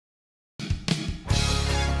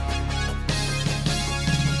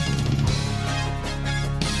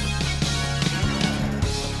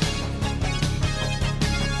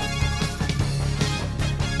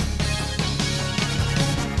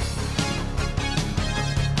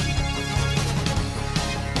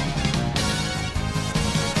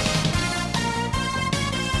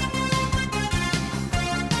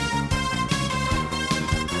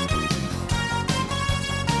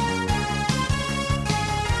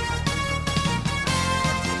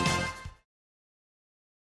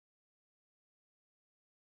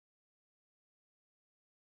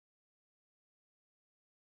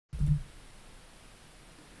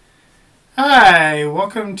Hi,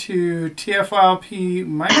 welcome to TFYLP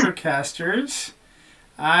Microcasters.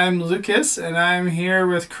 I'm Lucas, and I'm here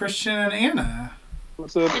with Christian and Anna.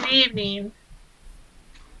 What's up? Good evening.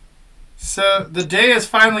 So the day has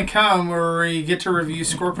finally come where we get to review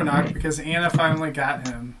Scorponok because Anna finally got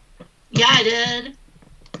him. Yeah, I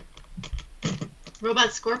did.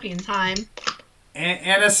 Robot Scorpion time.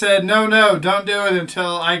 Anna said, no, don't do it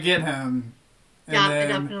until I get him. And Yeah, I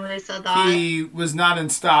then definitely said that. he was not in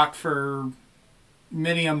stock for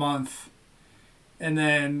many a month. And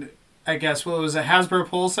then, I guess, what was it, Hasbro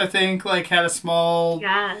Pulse, I think, had a small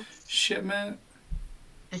shipment.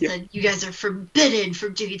 I said, you guys are forbidden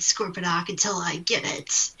from doing Scorponok until I get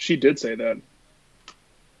it. She did say that.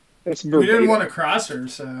 That's We verbatim. didn't want to cross her,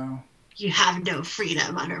 so... You have no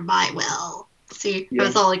freedom under my will. See, Yeah. I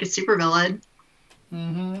was all like a supervillain.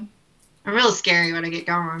 Mm-hmm. I'm real scary when I get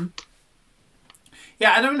going.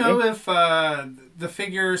 Yeah, I don't know if the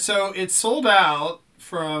figure... So, it sold out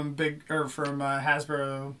from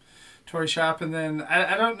Hasbro Toy Shop, and then,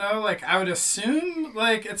 I don't know, I would assume,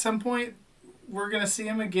 at some point, we're going to see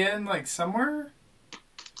him again, somewhere? I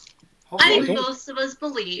Hopefully. think most of us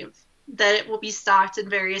believe that it will be stocked in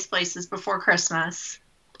various places before Christmas.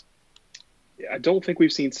 Yeah, I don't think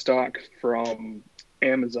we've seen stock from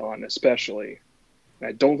Amazon, especially.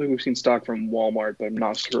 I don't think we've seen stock from Walmart, but I'm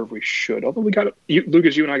not sure if we should. Although we got it.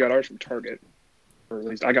 Lucas, you and I got ours from Target. Or at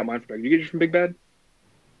least I got mine from Target. Did you get yours from Big Bad?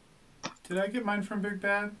 Did I get mine from Big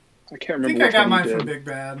Bad? I can't I remember. think I which got one mine you from did. Big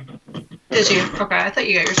Bad. Did you? Okay, I thought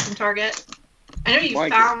you got yours from Target. I know you Mine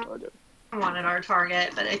came found from Target. one at our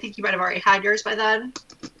Target, but I think you might have already had yours by then.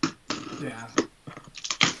 Yeah.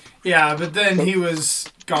 Yeah, but then he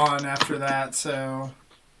was gone after that, so...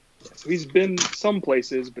 So he's been some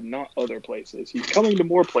places, but not other places. He's coming to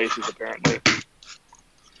more places, apparently.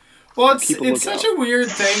 Well, Keep a it's such lookout. a weird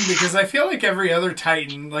thing because I feel like every other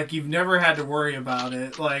Titan, you've never had to worry about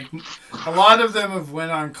it. A lot of them have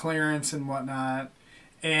went on clearance and whatnot,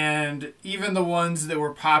 and even the ones that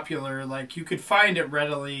were popular, you could find it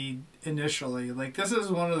readily initially. This is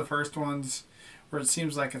one of the first ones where it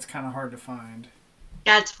seems like it's kind of hard to find.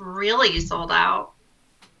 Yeah, it's really sold out.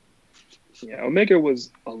 Yeah, Omega was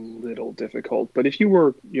a little difficult, but if you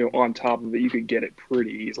were, on top of it, you could get it pretty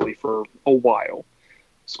easily for a while.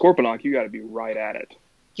 Scorponok, you got to be right at it.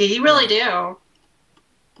 Yeah, you really do.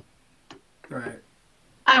 Right.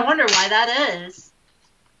 I wonder why that is.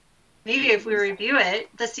 Maybe if we review it,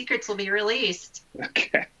 the secrets will be released.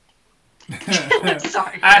 Okay.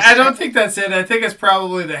 Sorry. I don't think that's it. I think it's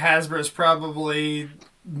probably the Hasbro's probably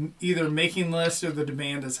either making less or the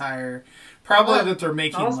demand is higher. Probably that they're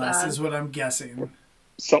making how's less that? is what I'm guessing.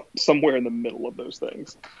 Somewhere in the middle of those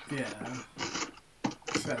things. Yeah.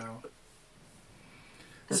 So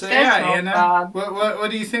This yeah, smells Anna, bad.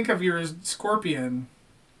 what do you think of your Scorpion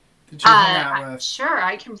that you hung out with? Sure,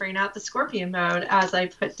 I can bring out the Scorpion mode as I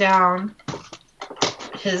put down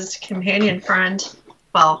his companion friend.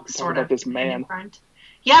 Well, sort about of this companion man. friend.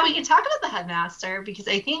 Yeah, we can talk about the headmaster because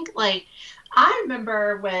I think I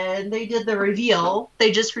remember when they did the reveal,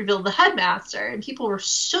 they just revealed the headmaster and people were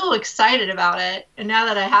so excited about it. And now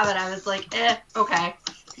that I have it, I was like, okay.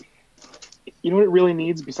 You know what it really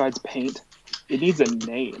needs besides paint? It needs a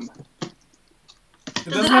name. It Does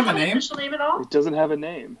doesn't it have a an name? official name at all? It doesn't have a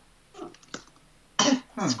name.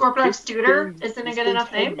 Scorponok's tutor isn't a This good thing's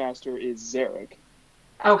enough name? Headmaster is Zarek,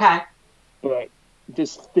 Okay. but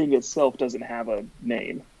this thing itself doesn't have a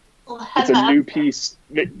name. Well, It's a headmaster. new piece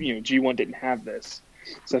that G1 didn't have this,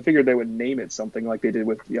 so I figured they would name it something like they did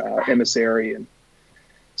with Emissary and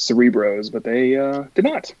Cerebros, but they did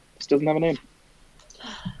not. This doesn't have a name.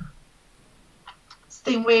 This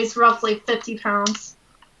thing weighs roughly 50 pounds.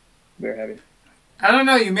 Very heavy. I don't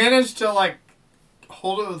know. You managed to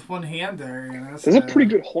hold it with one hand there. This is a pretty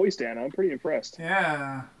good hoist, Anna. I'm pretty impressed.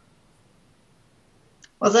 Yeah.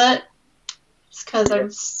 Was it? Just because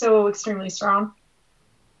I'm so extremely strong.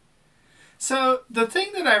 So the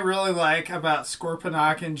thing that I really like about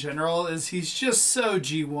Scorponok in general is he's just so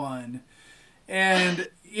G1. And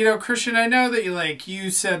Christian, I know that you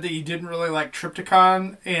said that you didn't really like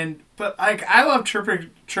Trypticon, but I love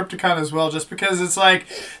Trypticon as well, just because it's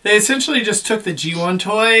they essentially just took the G1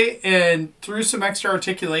 toy and threw some extra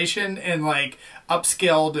articulation and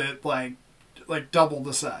upscaled it double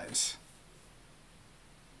the size.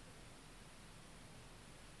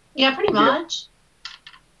 Yeah, pretty much.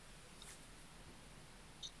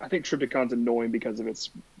 I think Trypticon's annoying because of its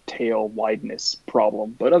tail wideness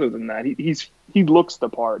problem, but other than that, he looks the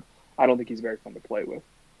part. I don't think he's very fun to play with.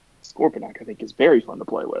 Scorponok, I think, is very fun to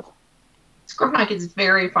play with. Scorponok is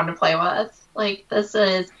very fun to play with. Like, this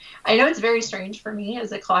is, I know it's very strange for me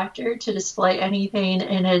as a collector to display anything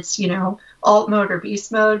in its, alt mode or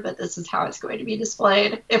beast mode, but this is how it's going to be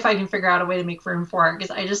displayed if I can figure out a way to make room for it,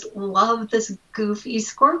 because I just love this goofy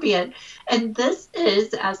scorpion. And this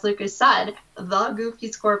is, as Lucas said, the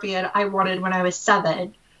goofy scorpion I wanted when I was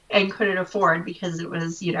 7 and couldn't afford because it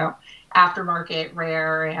was, aftermarket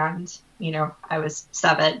rare and, I was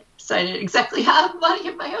 7, so I didn't exactly have money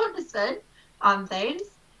of my own to spend on things.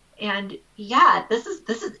 And yeah, this is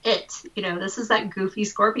it. This is that goofy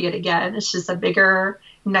scorpion again. It's just a bigger,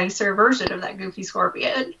 nicer version of that goofy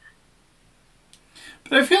scorpion.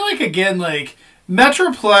 But I feel like, again, like,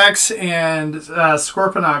 Metroplex and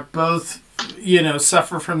Scorponok both,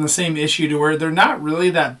 suffer from the same issue to where they're not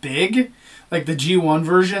really that big. Like, the G1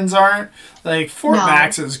 versions aren't. Like, Fort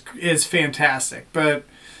Max is fantastic, but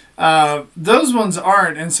those ones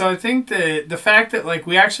aren't. And so I think that the fact that, like,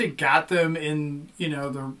 we actually got them in,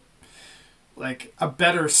 the like a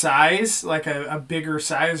better size, like a bigger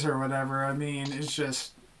size or whatever. I mean, it's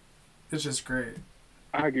just great.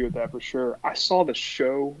 I agree with that for sure. I saw the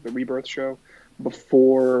show, the Rebirth show,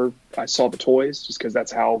 before I saw the toys, just because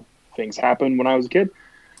that's how things happened when I was a kid.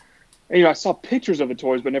 And, I saw pictures of the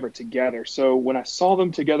toys, but never together. So when I saw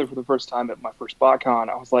them together for the first time at my first BotCon,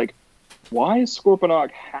 I was like, why is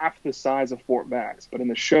Scorponok half the size of Fort Max? But in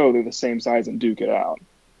the show, they're the same size and duke it out.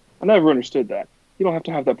 I never understood that. You don't have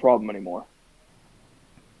to have that problem anymore.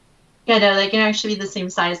 Yeah, no, they can actually be the same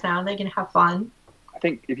size now. They can have fun. I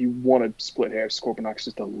think if you want to split hairs, Scorponok's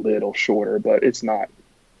just a little shorter, but it's not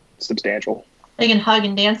substantial. They can hug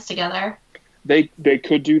and dance together. They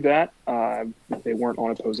could do that if they weren't on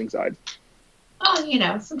opposing sides.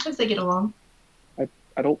 Oh, sometimes they get along.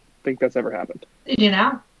 I don't think that's ever happened. They do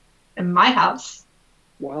now. In my house.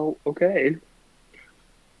 Well, okay.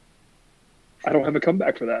 I don't have a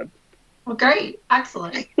comeback for that. Well, great.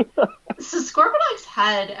 Excellent. So Scorponok's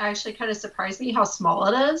head actually kind of surprised me how small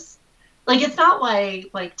it is. Like, it's not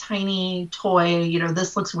like tiny toy,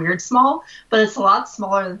 this looks weird small, but it's a lot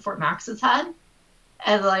smaller than Fort Max's head.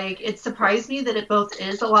 And, like, it surprised me that it both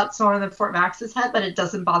is a lot smaller than Fort Max's head, but it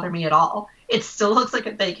doesn't bother me at all. It still looks like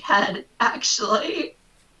a big head, actually.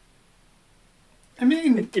 I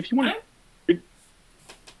mean, if you want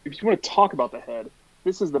to talk about the head,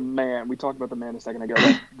 this is the man. We talked about the man a second ago.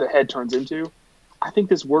 The head turns into. I think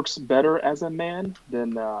this works better as a man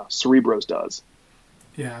than Cerebro's does.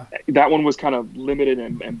 Yeah. That one was kind of limited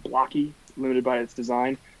and blocky, limited by its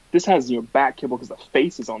design. This has back kibble because the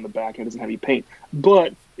face is on the back and it doesn't have any paint,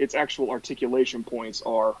 but its actual articulation points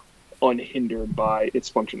are unhindered by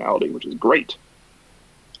its functionality, which is great.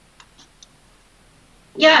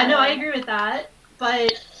 Yeah, no, I agree with that.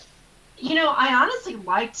 But I honestly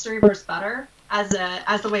liked Cerebro's better as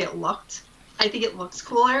the way it looked. I think it looks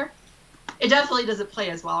cooler. It definitely doesn't play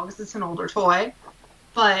as well because it's an older toy,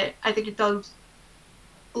 but I think it does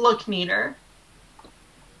look neater.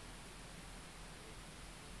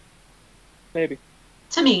 Maybe.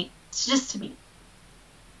 To me. It's just to me.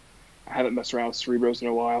 I haven't messed around with Cerebros in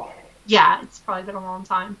a while. Yeah, it's probably been a long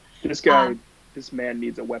time. This guy, this man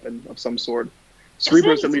needs a weapon of some sort.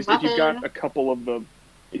 Cerebros, at least, if you've got a couple of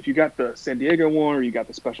if you got the San Diego one or you got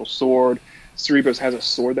the special sword, Cerebros has a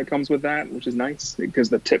sword that comes with that, which is nice because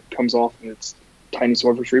the tip comes off and it's tiny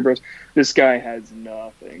sword for Cerebros. This guy has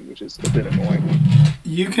nothing, which is a bit annoying.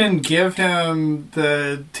 You can give him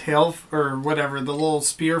the tail or whatever, the little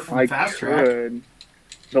spear from Fastrack.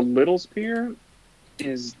 The little spear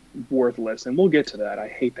is worthless, and we'll get to that. I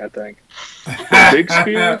hate that thing. The big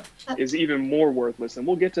spear is even more worthless, and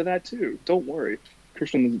we'll get to that too. Don't worry.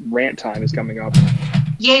 Christian's rant time is coming up.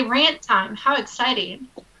 Yay, rant time. How exciting.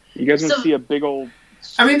 You guys want to see a big old...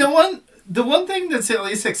 I mean, the one thing that's at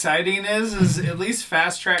least exciting is at least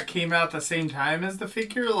Fastrack came out the same time as the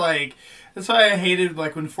figure. Like, that's why I hated,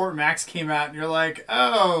 like, when Fort Max came out, and you're like,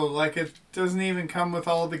 oh, like, it doesn't even come with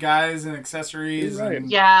all the guys and accessories. Right.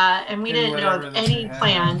 And, yeah, and we didn't know of any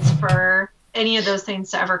plans for any of those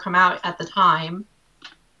things to ever come out at the time.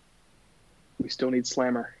 We still need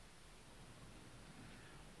Slammer.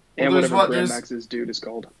 Well, and whatever Grand Max's dude is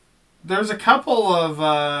called. There's a couple of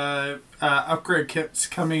upgrade kits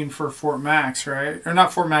coming for Fort Max, right? Or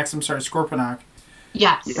not Fort Max, I'm sorry, Scorponok.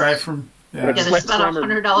 Yes. Right, from... Yeah, there's about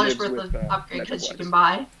 $100 worth of upgrade kits you can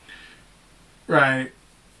buy. Right.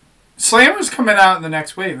 Slammer's coming out in the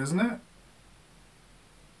next wave, isn't it?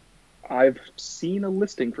 I've seen a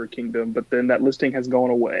listing for Kingdom, but then that listing has gone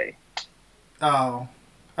away. Oh,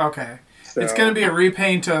 okay. So, it's going to be a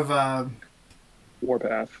repaint of...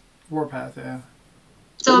 Warpath. Warpath, yeah.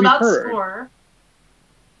 So about Spore...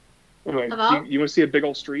 Anyway, you want to see a big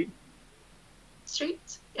old street? Street?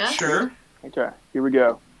 Yes. Sure. Okay, here we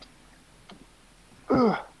go.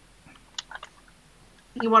 Ugh.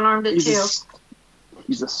 You one-armed it too.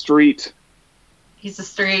 He's a street. He's a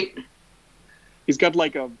street. He's got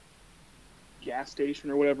like a gas station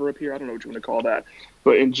or whatever up here. I don't know what you want to call that.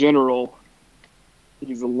 But in general,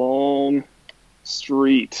 he's a long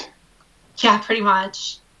street. Yeah, pretty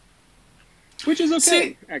much. Which is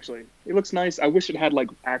okay, actually. It looks nice. I wish it had like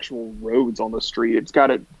actual roads on the street. It's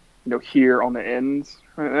got it, here on the ends,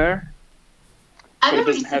 right there. But it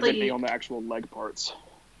doesn't have any on the actual leg parts.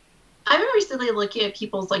 I've been recently looking at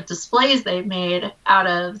people's like displays they've made out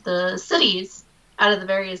of the cities, out of the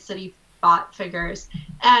various city bot figures,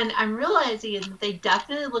 and I'm realizing that they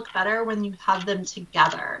definitely look better when you have them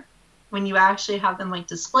together. When you actually have them like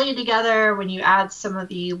displayed together, when you add some of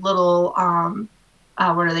the little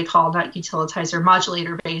what are they called? Not utilitizer,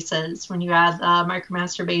 modulator bases. When you add the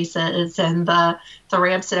Micromaster bases and the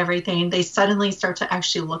ramps and everything, they suddenly start to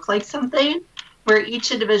actually look like something. Where each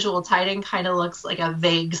individual Titan kind of looks like a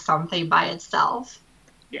vague something by itself.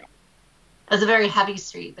 Yeah. It's a very heavy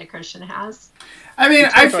street that Christian has. I mean,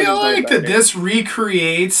 I feel like that this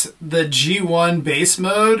recreates the G1 base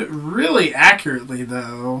mode really accurately,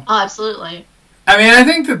 though. Oh, absolutely. I mean, I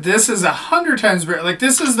think that this is 100 times better. Like,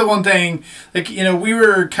 this is the one thing, like, we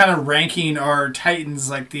were kind of ranking our Titans,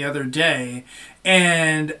 like, the other day,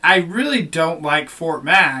 and I really don't like Fort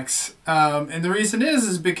Max. And the reason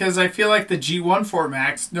is because I feel like the G1 Fort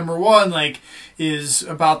Max, number one, like, is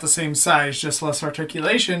about the same size, just less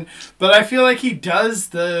articulation, but I feel like he does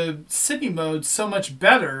the city mode so much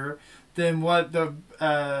better than what the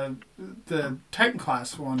Titan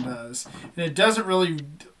class one does. And it doesn't really,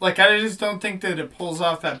 like, I just don't think that it pulls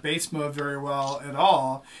off that base mode very well at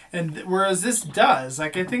all. And whereas this does,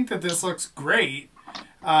 like, I think that this looks great.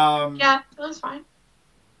 Yeah, it looks fine.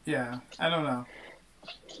 Yeah, I don't know.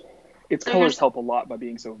 Its colors help a lot by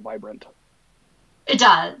being so vibrant. It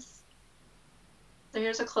does. So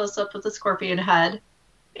here's a close-up with the scorpion head.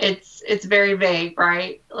 It's very vague,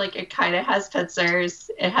 right? Like, it kind of has pincers.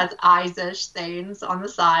 It has eyes-ish things on the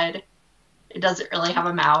side. It doesn't really have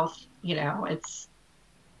a mouth. It's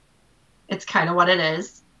kind of what it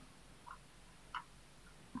is.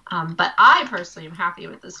 But I personally am happy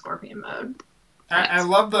with the scorpion mode. I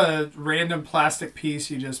love the random plastic piece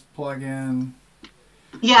you just plug in.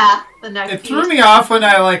 Yeah, the neck piece. It threw me off when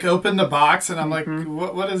I opened the box and I'm like,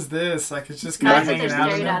 what is this? Like, it's just kind of hanging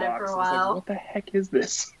out in at the it for a I was while. like, what the heck is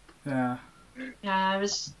this? Yeah. Yeah, I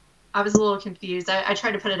was a little confused. I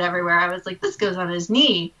tried to put it everywhere. I was like, this goes on his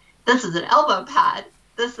knee. This is an elbow pad.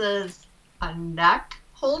 This is a neck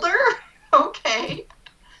holder. Okay.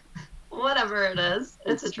 Whatever it is.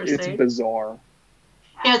 It's interesting. It's bizarre.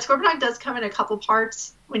 Yeah, Scorponok does come in a couple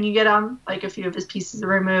parts when you get them. Like, a few of his pieces are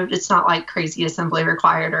removed. It's not, like, crazy assembly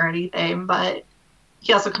required or anything, but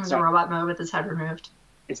he also comes in robot mode with his head removed.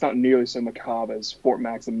 It's not nearly so macabre as Fort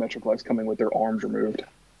Max and Metroplex coming with their arms removed.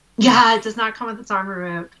 Yeah, it does not come with its arm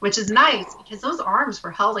removed, which is nice, because those arms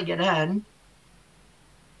were hell to get in.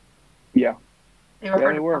 Yeah. They were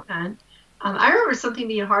hard to pop in. I remember something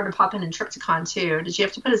being hard to pop in Triptychon, too. Did you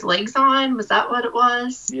have to put his legs on? Was that what it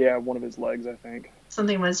was? Yeah, one of his legs, I think.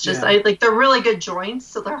 Something was just, they're really good joints,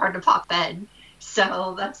 so they're hard to pop in.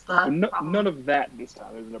 So that's the problem. None of that this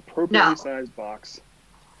time. There's an appropriately sized box.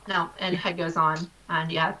 No, and head goes on. And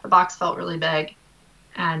yeah, the box felt really big.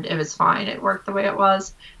 And it was fine. It worked the way it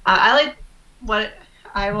was. I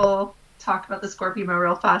will talk about the Scorpio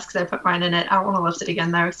real fast because I put mine in it. I don't want to lift it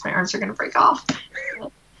again, though, because my arms are going to break off.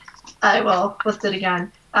 I will lift it again.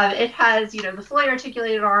 It has, the fully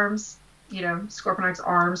articulated arms. Scorponok's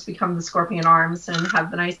arms become the scorpion arms and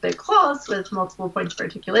have the nice big claws with multiple points of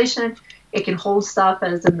articulation. It can hold stuff,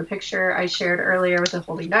 as in the picture I shared earlier with it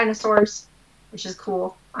holding dinosaurs, which is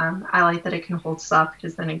cool. I like that it can hold stuff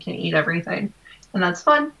because then it can eat everything, and that's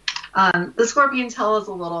fun. The scorpion tail is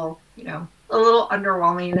a little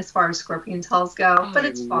underwhelming as far as scorpion tails go, but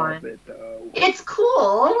it's fun. It's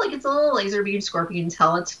cool. Like, it's a little laser beam scorpion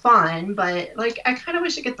tail. It's fun, but like, I kind of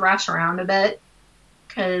wish it could thrash around a bit.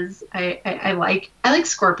 Because I like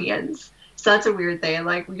scorpions. So that's a weird thing.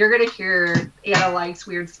 Like, you're going to hear Anna likes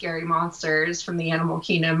weird, scary monsters from the Animal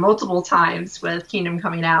Kingdom multiple times with Kingdom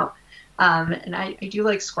coming out. And I do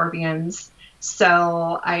like scorpions.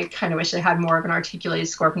 So I kind of wish I had more of an articulated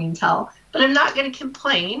scorpion tail. But I'm not going to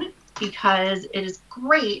complain because it is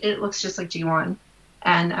great. It looks just like G1.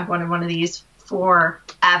 And I've wanted one of these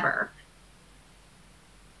forever.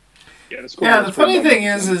 Yeah, the funny thing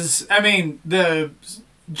is, I mean, the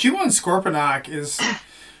G1 Scorponok is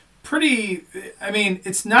pretty. I mean,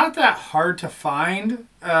 it's not that hard to find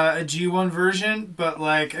a G1 version, but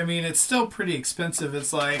like, I mean, it's still pretty expensive.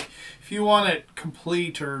 It's like if you want it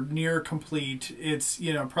complete or near complete, it's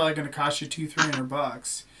probably going to cost you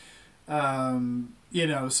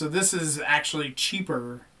 $200-300. So this is actually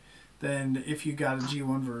cheaper than if you got a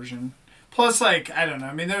G1 version. Plus, like, I don't know.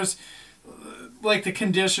 I mean, there's like the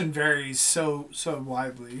condition varies so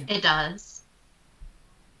widely. It does.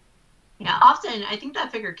 Yeah, often I think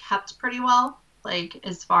that figure kept pretty well. Like,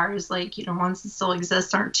 as far as, like, ones that still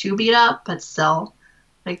exist aren't too beat up, but still,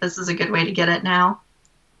 like, this is a good way to get it now.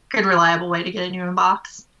 Good, reliable way to get a new in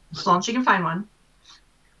box. As long as you can find one.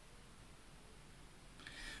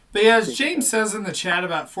 But yeah, as James says in the chat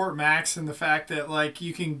about Fort Max and the fact that, like,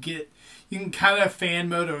 you can kind of fan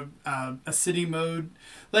mode a city mode.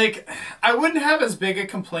 Like, I wouldn't have as big a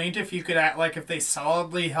complaint if you could act like if they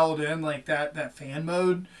solidly held in, like, that fan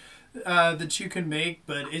mode that you can make,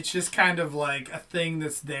 but it's just kind of like a thing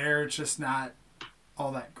that's there. It's just not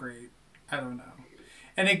all that great. I don't know.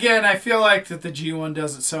 And again, I feel like that the G1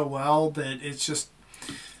 does it so well that it's just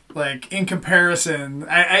like in comparison.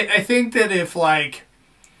 I think that if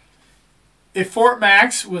Fort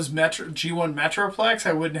Max was G1 Metroplex,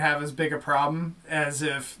 I wouldn't have as big a problem as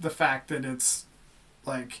if the fact that it's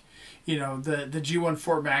like, the G1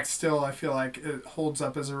 Fort Max still, I feel like it holds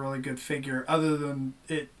up as a really good figure, other than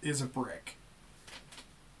it is a brick.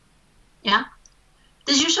 Yeah.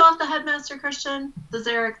 Did you show off the Headmaster, Christian? The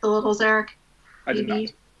little Zarek? I did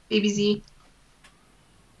not. Baby Z.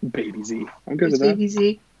 Baby Z. I'm good with that. Baby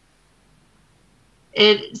Z.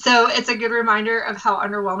 So it's a good reminder of how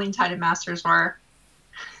underwhelming Titan Masters were.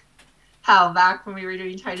 How back when we were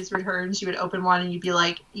doing Titus Returns, you would open one and you'd be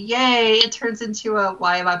like, yay, it turns into a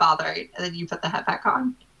why am I bothering? And then you put the head back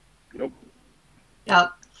on. Nope.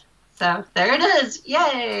 Yep. So there it is.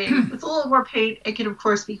 Yay. With a little more paint, it can, of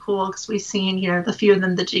course, be cool because we've seen, the few of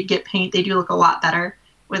them that did get paint, they do look a lot better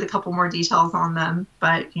with a couple more details on them.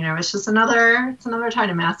 But, it's just another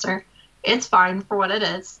Titan Master. It's fine for what it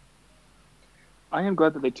is. I am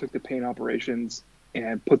glad that they took the paint operations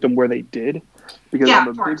and put them where they did, because on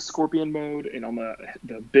the big Scorpion mode and on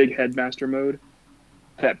the big Headmaster mode,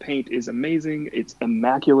 that paint is amazing. It's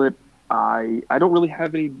immaculate. I don't really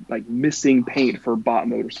have any missing paint for bot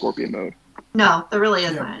mode or Scorpion mode. No, there really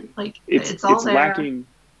isn't. Yeah. Like it's all there. Lacking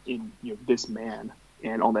in this man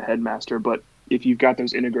and on the Headmaster, but if you've got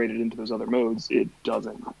those integrated into those other modes, it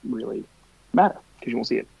doesn't really matter because you won't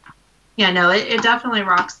see it. Yeah, no, it definitely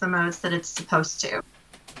rocks the modes that it's supposed to.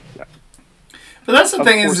 Yeah. But that's the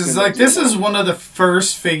thing is like this is one of the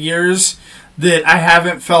first figures that I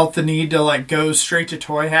haven't felt the need to go straight to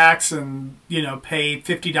Toy Hacks and pay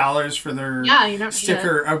 $50 for their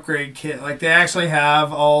sticker upgrade kit. Like they actually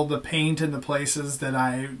have all the paint in the places that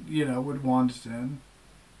I would want it in.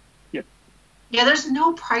 Yeah, there's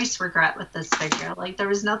no price regret with this figure. Like, there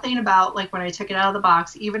was nothing about, when I took it out of the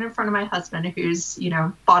box, even in front of my husband, who's,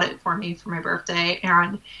 bought it for me for my birthday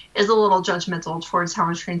and is a little judgmental towards how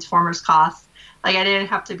much Transformers cost. Like, I didn't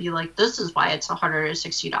have to be like, this is why it's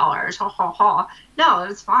 $160. Ha, ha, ha. No, it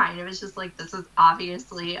was fine. It was just this is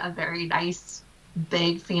obviously a very nice,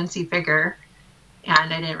 big, fancy figure.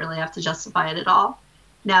 And I didn't really have to justify it at all.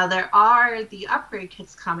 Now, there are the upgrade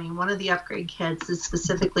kits coming. One of the upgrade kits is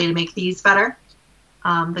specifically to make these better.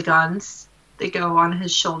 The guns, they go on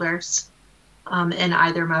his shoulders in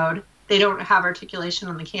either mode. They don't have articulation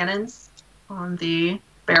on the cannons, on the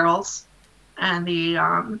barrels, and the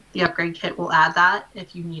upgrade kit will add that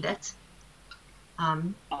if you need it.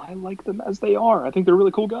 I like them as they are. I think they're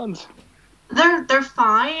really cool guns. They're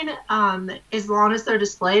fine as long as they're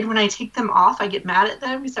displayed. When I take them off, I get mad at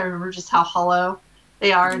them because I remember just how hollow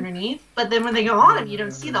they are underneath, but then when they go on them, you don't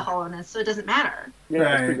see the hollowness, so it doesn't matter. Yeah,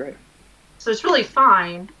 that's pretty great. So it's really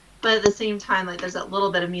fine, but at the same time, there's that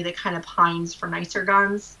little bit of me that kind of pines for nicer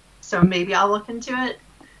guns, so maybe I'll look into it.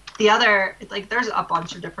 The other, there's a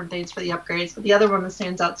bunch of different things for the upgrades, but the other one that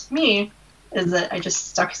stands out to me is that I just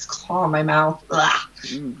stuck his claw in my mouth. The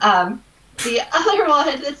other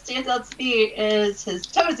one that stands out to me is his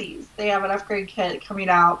toesies. They have an upgrade kit coming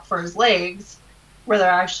out for his legs, where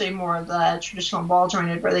they're actually more of the traditional ball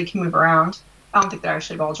jointed where they can move around. I don't think they're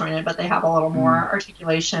actually ball jointed, but they have a little more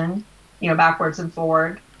articulation, backwards and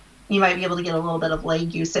forward. You might be able to get a little bit of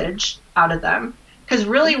leg usage out of them. Because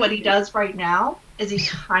really what he does right now is he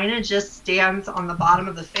kind of just stands on the bottom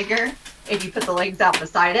of the figure if you put the legs out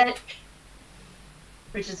beside it,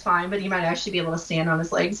 which is fine, but he might actually be able to stand on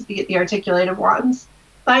his legs if you get the articulated ones.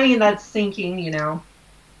 But I mean, that's sinking, $50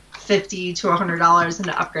 to $100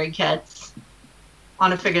 into upgrade kits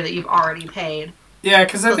on a figure that you've already paid Yeah,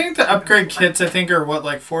 because I think the upgrade kits, I think, are what,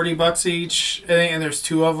 like $40 each? I think, and there's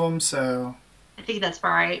 2 of them, so. I think that's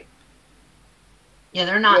right. Yeah,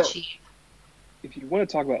 they're not cheap. If you want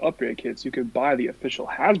to talk about upgrade kits, you could buy the official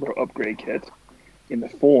Hasbro upgrade kit in the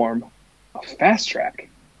form of Fastrack.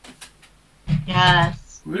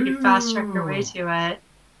 Yes, you can fast track your way to it.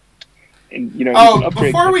 And, you know,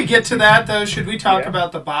 before we get to that, though, should we talk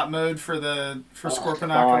about the bot mode for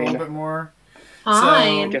Scorponok a little bit more?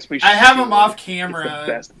 Fine. So, I guess we should. I have them off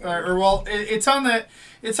camera,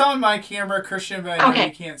 it's on my camera, Christian, but I know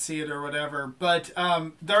you can't see it or whatever. But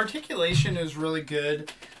the articulation is really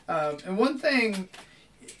good. And one thing,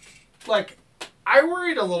 like, I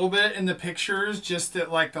worried a little bit in the pictures, just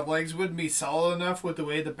that, like, the legs wouldn't be solid enough with the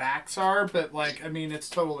way the backs are. But, like, I mean, it's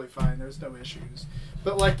totally fine. There's no issues.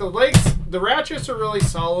 But, like, the legs, the ratchets are really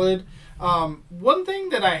solid. One thing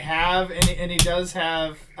that I have, and he does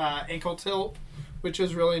have ankle tilt, which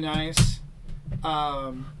is really nice.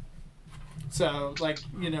 So, like,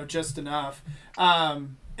 you know, just enough.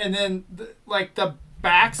 And then, like, the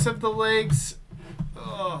backs of the legs,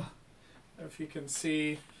 if you can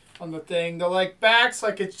see on the thing, the, like, backs,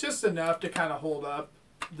 like, it's just enough to kind of hold up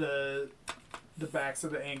the backs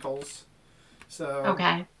of the ankles. So,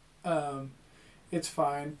 it's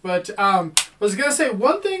fine. But I was going to say,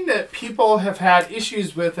 one thing that people have had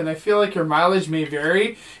issues with, and I feel like your mileage may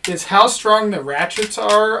vary, is how strong the ratchets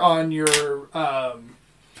are on your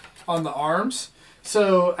on the arms.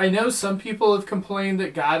 So I know some people have complained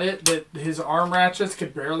that his arm ratchets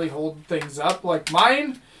could barely hold things up. Like,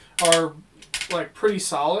 mine are, like, pretty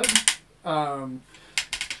solid.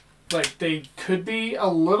 Like, they could be a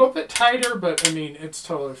little bit tighter, but I mean, it's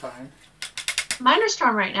totally fine. Mine are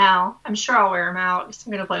strong right now. I'm sure I'll wear them out because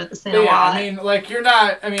I'm going to play with this thing a lot. I mean, like, you're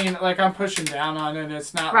not, I mean, like, I'm pushing down on it and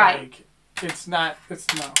it's not like, it's not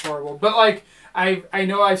horrible. But, like, I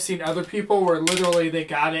know I've seen other people where literally they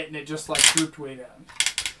got it and it just, like, drooped way down.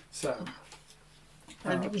 So.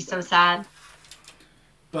 That would make me so sad.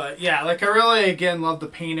 But, yeah, like, I really, again, love the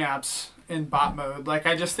paint apps in bot mode. Like,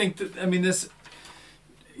 I just think that, I mean, this,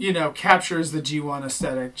 you know, captures the G1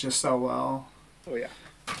 aesthetic just so well. Oh, yeah.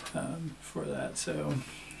 For that, so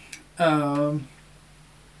I'm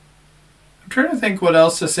trying to think what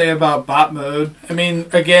else to say about bot mode. I mean,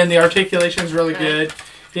 again, the articulation is really good.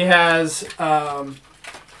 He has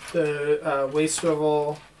the waist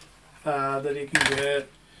swivel that he can get.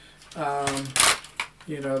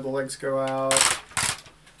 You know, the legs go out.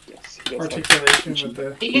 Yes, articulation with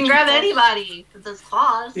the. He can grab anybody with his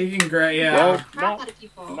claws. He can grab, yeah.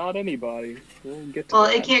 Well, not anybody. We'll get to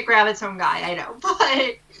that. It can't grab its own guy, I know,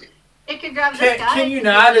 but it can grab this guy. Can you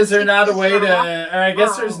not? Is there not a way to? I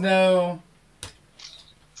guess there's no.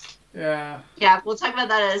 Yeah. Yeah, we'll talk about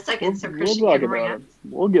that in a second. We'll talk about it.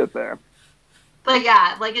 We'll get there. But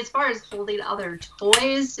yeah, like, as far as holding other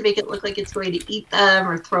toys to make it look like it's going to eat them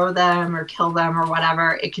or throw them or kill them or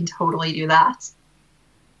whatever, it can totally do that.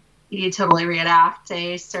 You can totally reenact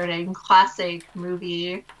a certain classic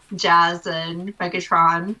movie, Jazz and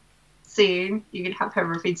Megatron scene. You can have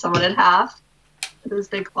him feed someone in half with his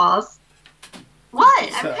big claws.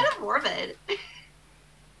 What? I'm kind of morbid.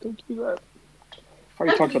 Don't do that. I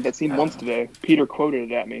already talked about that scene once today. Peter quoted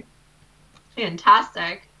it at me.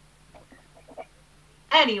 Fantastic.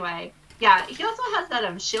 Anyway, yeah, he also has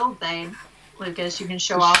that shield thing, Lucas, you can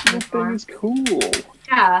show off. The thing is cool.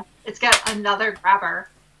 Yeah, it's got another grabber.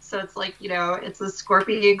 So it's like, you know, it's a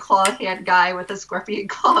scorpion claw hand guy with a scorpion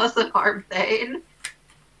claws and arm thing.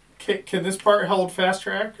 Can this part hold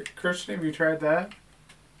Fastrack? Christian, have you tried that?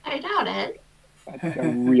 I doubt it. I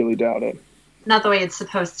really doubt it. Not the way it's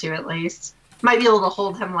supposed to, at least. Might be able to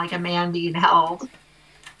hold him like a man being held.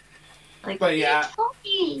 Like, but yeah. Help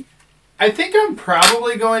me. I think I'm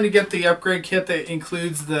probably going to get the upgrade kit that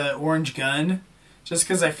includes the orange gun, just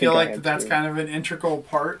because I feel like that's kind of an integral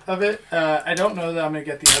part of it. I don't know that I'm going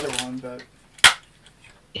to get the other one, but...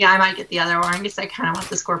 Yeah, I might get the other one, because I kind of want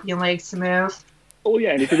the scorpion legs to move. Oh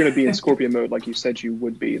yeah, and if you're going to be in scorpion mode like you said you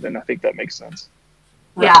would be, then I think that makes sense.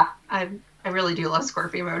 Right. Yeah, I really do love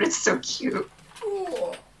scorpion mode. It's so cute.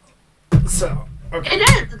 Cool. So, okay.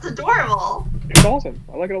 It is! It's adorable! It's awesome.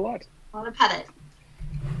 I like it a lot. I want to pet it.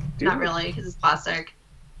 Not really, because it's plastic.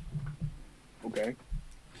 Okay.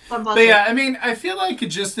 But yeah, I mean, I feel like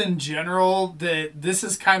just in general that this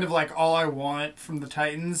is kind of like all I want from the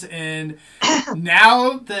Titans. And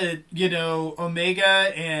now that, you know,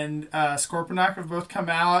 Omega and Scorponok have both come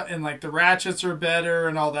out and like the ratchets are better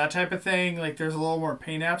and all that type of thing, like there's a little more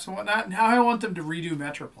paint apps and whatnot. Now I want them to redo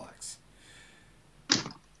Metroplex.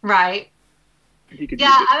 Right. Yeah,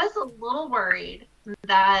 I was a little worried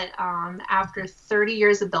that after 30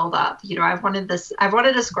 years of build-up, I've wanted a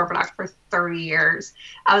Scorponok for 30 years.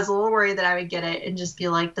 I was a little worried that I would get it and just be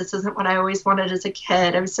like, this isn't what I always wanted as a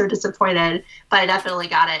kid. I'm so disappointed, but I definitely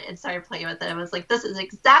got it and started playing with it. I was like, this is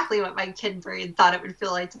exactly what my kid brain thought it would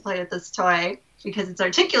feel like to play with this toy, because it's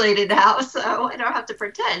articulated now, so I don't have to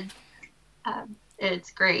pretend.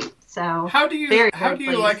 It's great. So how do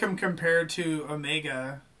you like him compared to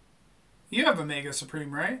Omega? You have Omega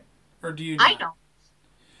Supreme, right? Or do you not? I don't.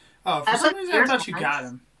 Oh, for some reason I thought you got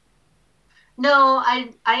him. No, I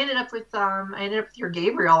ended up with your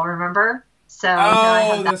Gabriel, remember? So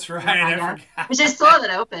that's right. I forgot. Which I still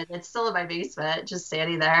haven't opened. It's still in my basement, just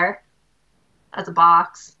standing there as a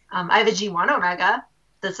box. I have a G1 Omega.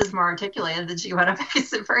 This is more articulated than G1 Omega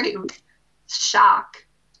Supreme. Shock.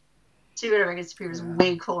 G1 Omega Supreme is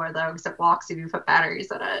way cooler though, because it walks if you put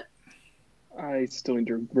batteries in it. I still need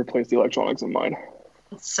to replace the electronics in mine.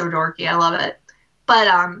 It's so dorky. I love it. But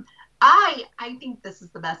I think this is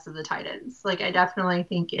the best of the Titans. Like, I definitely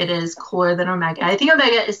think it is cooler than Omega. I think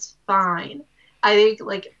Omega is fine. I think,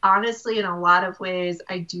 like, honestly, in a lot of ways,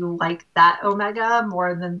 I do like that Omega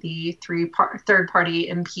more than the third-party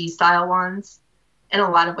MP style ones. In a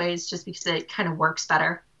lot of ways, just because it kind of works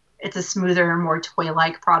better. It's a smoother, more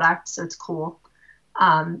toy-like product, so it's cool.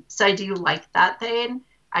 So I do like that thing.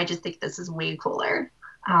 I just think this is way cooler.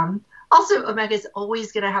 Also, Omega's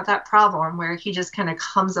always going to have that problem where he just kind of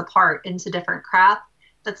comes apart into different crap.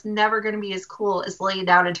 That's never going to be as cool as laying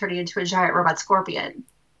down and turning into a giant robot scorpion.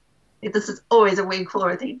 Like, this is always a way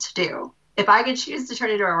cooler thing to do. If I could choose to turn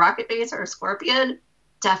into a rocket base or a scorpion,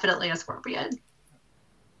 definitely a scorpion.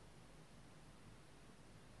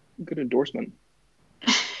 Good endorsement.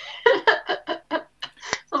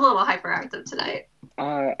 A little hyperactive tonight.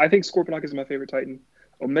 I think Scorponok is my favorite Titan.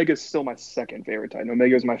 Omega is still my second favorite Titan.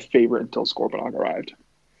 Omega is my favorite until Scorponok arrived.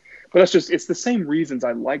 But it's the same reasons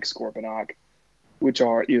I like Scorponok, which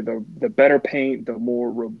are either the better paint, the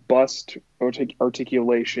more robust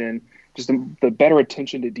articulation, just the better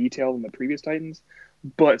attention to detail than the previous Titans.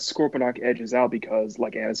 But Scorponok edges out because,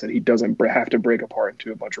 like Anna said, he doesn't have to break apart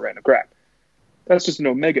into a bunch of random crap. That's just an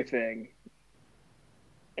Omega thing,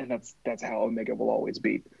 and that's how Omega will always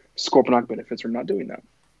be. Scorponok benefits from not doing that.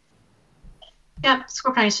 Yeah,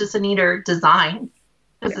 Scorponok is just a neater design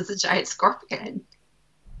because it's a giant scorpion.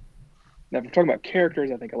 Now, if we're talking about characters,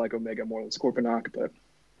 I think I like Omega more than Scorponok, but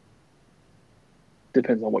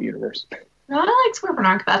depends on what universe. No, I like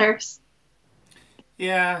Scorponok better.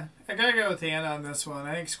 Yeah, I gotta go with Anna on this one.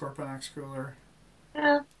 I think Scorponok's cooler.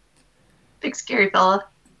 Yeah, big scary fella.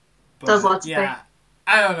 Does lots of things.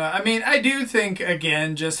 I don't know. I mean, I do think,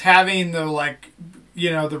 again, just having the,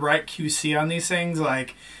 the right QC on these things,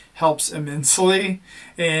 helps immensely.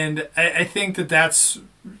 And I think that's,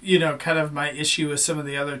 kind of my issue with some of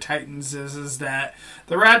the other Titans is that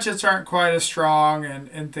the ratchets aren't quite as strong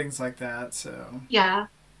and things like that, so. Yeah.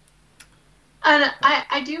 And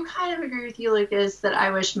I do kind of agree with you, Lucas, that I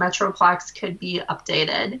wish Metroplex could be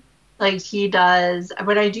updated. Like he does.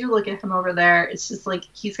 When I do look at him over there, it's just like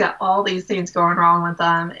he's got all these things going wrong with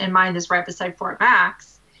them, and mine is right beside Fort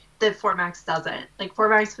Max. That Fort Max doesn't. Like Fort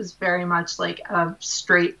Max was very much like a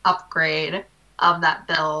straight upgrade of that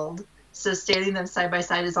build. So standing them side by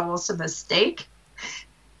side is almost a mistake.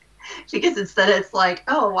 Because instead it's like,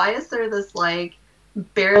 oh, why is there this like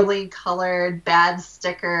barely colored, bad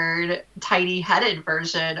stickered, tiny headed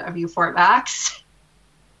version of you Fort Max?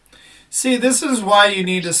 See, this is why you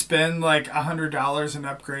need to spend like $100 in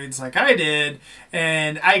upgrades like I did.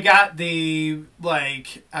 And I got the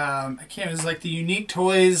it was like the Unique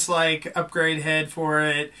Toys upgrade head for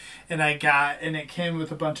it. And it came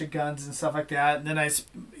with a bunch of guns and stuff like that. And then I,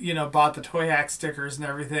 bought the Toy Hack stickers and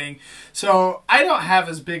everything. So I don't have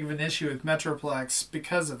as big of an issue with Metroplex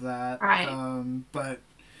because of that. Right. But,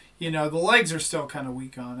 the legs are still kind of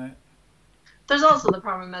weak on it. There's also the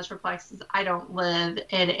problem with Metroplex is I don't live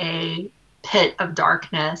in a pit of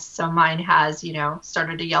darkness, so mine has,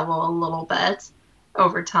 started to yellow a little bit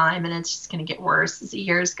over time, and it's just going to get worse as the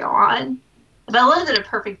years go on. If I lived in a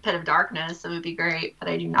perfect pit of darkness, it would be great, but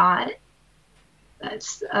I do not.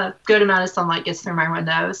 That's a good amount of sunlight gets through my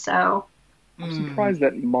window, so. I'm surprised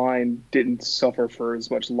that mine didn't suffer for as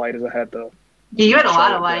much light as I had the. Yeah, you had a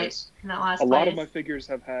lot of light in that last place. A lot of my figures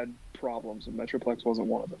have had problems, and Metroplex wasn't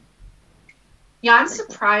one of them. Yeah, I'm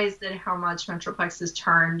surprised at how much Metroplex has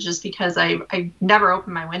turned just because I never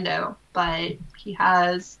opened my window, but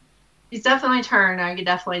he's definitely turned. I could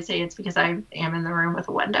definitely say it's because I am in the room with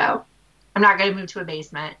a window. I'm not going to move to a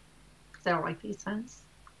basement because I don't like basements.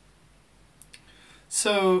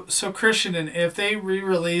 So Christian, if they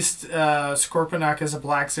re-released Scorponok as a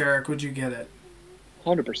Black Xeric, would you get it?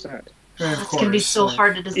 100%. And of It's course, gonna be so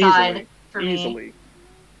hard to decide for me. Easily.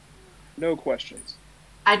 No questions.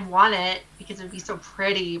 I'd want it because it would be so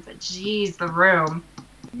pretty, but geez, the room.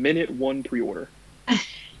 Minute 1 pre-order.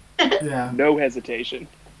 Yeah. No hesitation.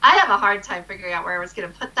 I have a hard time figuring out where I was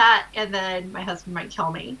going to put that, and then my husband might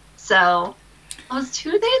kill me. So those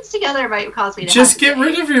two things together might cause me to just get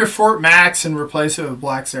hesitate. rid of your Fort Max and replace it with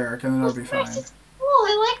Black Zarek, and then it'll be fine. Max is cool.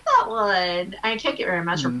 I like that one. I can't get rid of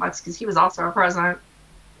Metroplex because he was also a present.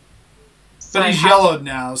 So But he's yellowed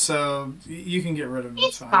now, so you can get rid of him.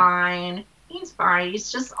 He's fine. He's fine.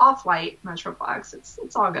 He's just off-white Metroplex.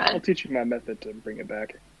 It's all good. I'll teach you my method to bring it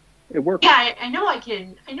back. It works. Yeah, I know I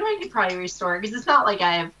can. I know I can probably restore it because it's not like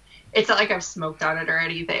I've smoked on it or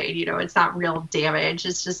anything. You know, it's not real damage.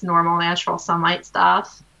 It's just normal, natural sunlight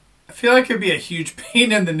stuff. I feel like it'd be a huge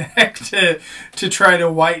pain in the neck to try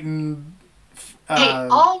to whiten. Hey,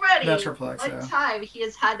 already Metroplex, one time he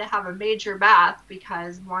has had to have a major bath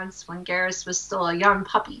because once when Garrus was still a young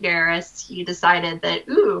puppy Garrus, he decided that,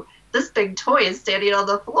 ooh, this big toy is standing on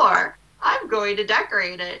the floor. I'm going to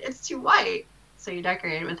decorate it. It's too white. So you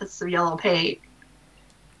decorate it with some yellow paint.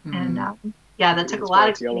 And yeah, that took a lot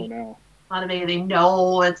of yellow now. A lot of anything.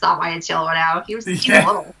 No, it's not why it's yellow now. He's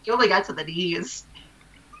little. He only got to the knees.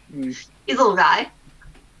 He's a little guy.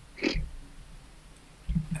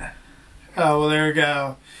 Oh, well, there we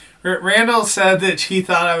go. Randall said that he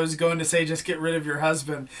thought I was going to say just get rid of your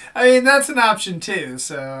husband. I mean, that's an option too,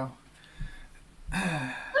 so...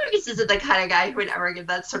 Lucas isn't the kind of guy who would ever give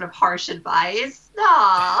that sort of harsh advice.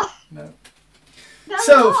 No.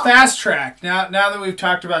 So, Fastrack. Now that we've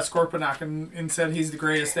talked about Scorponok and said he's the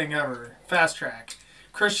greatest thing ever. Fastrack.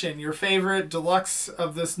 Christian, your favorite deluxe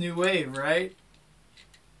of this new wave, right?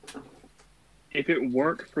 If it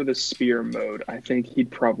weren't for the spear mode, I think he'd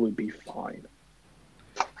probably be fine.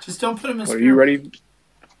 Just don't put him in spear Are you mode. ready?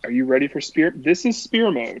 Are you ready for spear? This is spear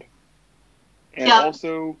mode. And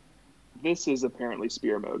also, this is apparently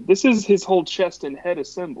spear mode. This is his whole chest and head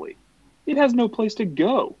assembly. It has no place to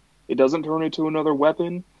go. It doesn't turn into another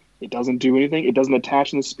weapon. It doesn't do anything. It doesn't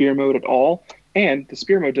attach in the spear mode at all. And the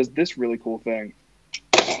spear mode does this really cool thing.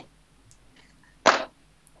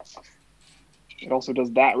 It also does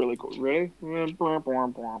that really cool. Ready?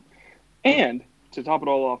 And to top it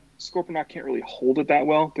all off, Scorponok can't really hold it that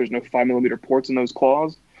well. There's no 5mm ports in those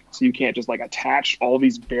claws, so you can't just like attach all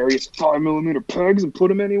these various 5mm pegs and put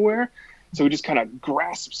them anywhere. So he just kind of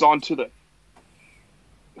grasps onto the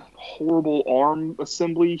horrible arm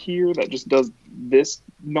assembly here that just does this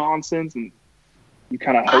nonsense, and you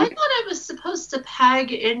kind of hope. I thought it was supposed to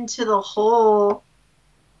peg into the hole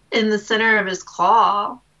in the center of his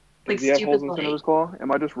claw. Like, does he have holes in the center of his claw?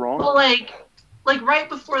 Am I just wrong? Well, like right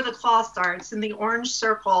before the claw starts, in the orange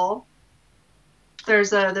circle,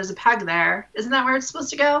 there's a peg there. Isn't that where it's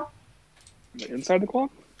supposed to go? Inside the claw?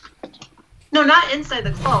 No, not inside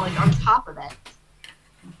the claw, like on top of it.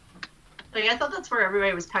 Like, I thought that's where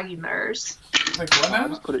everybody was pegging theirs. Like what now?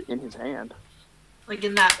 Just put it in his hand. Like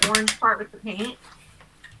in that orange part with the paint.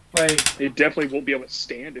 Like, it definitely won't be able to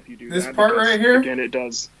stand if you do this that. part right here? Again, it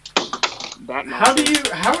does that.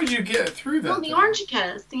 How would you get through that? No, the orange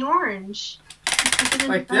kiss. The orange.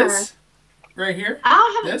 Like this? Right here? I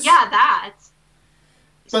don't have this? it. Yeah, that.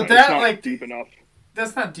 But it's that, not like, deep enough.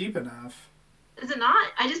 That's not deep enough. Is it not?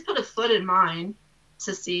 I just put a foot in mine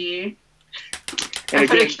to see. And I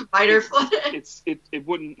put again, a spider foot. It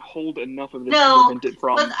wouldn't hold enough of this No, to prevent it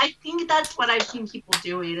from. but I think that's what I've seen people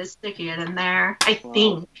doing, is sticking it in there. I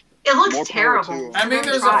think. It looks terrible. I mean,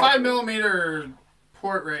 there's a 5mm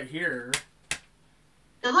port right here.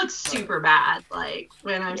 It looks super bad, like,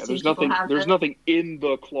 when I've seen people have There's it. nothing in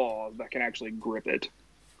the claw that can actually grip it.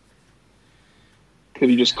 Because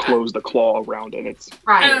you just close the claw around it. It's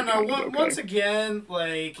right. I don't know. Okay. Once again,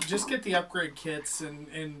 like, just get the upgrade kits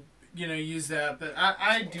and you know, use that. But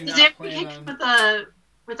I do not Does it plan come on...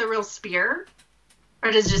 with a real spear?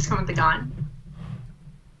 Or does it just come with the gun?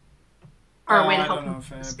 Or a way to help with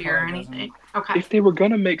the spear or anything? Okay. If they were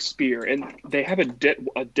going to make spear, and they have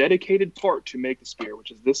a dedicated part to make the spear, which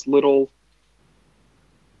is this little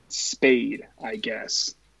spade, I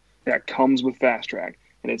guess, that comes with Fastrack.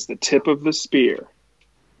 And it's the tip of the spear,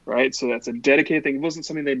 right? So that's a dedicated thing. It wasn't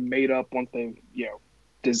something they made up once they,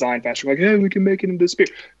 designed Fastrack. Like, hey, we can make it into a spear.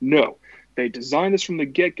 No. They designed this from the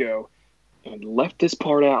get-go and left this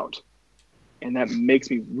part out. And that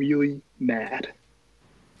makes me really mad.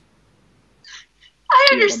 I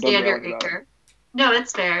understand your anger. No,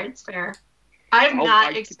 it's fair. It's fair. I've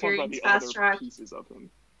not experienced Fastrack. Pieces of him.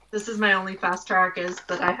 This is my only Fastrack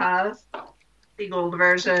that I have. The gold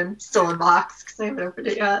version, still in box because I haven't opened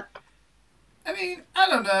it yet. I mean, I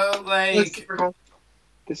don't know. Looks Like, super cool.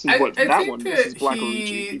 This is what I that think one. that This is Black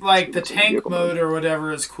he, Orichi. like, the It's a tank vehicle mode or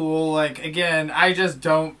whatever is cool. Like, again, I just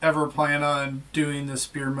don't ever plan on doing the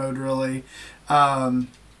spear mode, really. I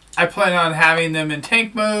plan on having them in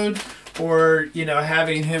tank mode or, you know,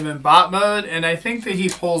 having him in bot mode, and I think that he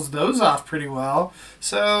pulls those off pretty well.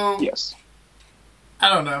 So, Yes. I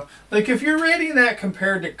don't know. Like, if you're rating that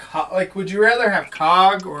compared to, like, would you rather have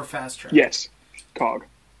Cog or Fastrack? Yes. Cog.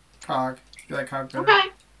 Cog. You like Cog better? Okay.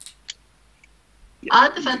 Yeah. I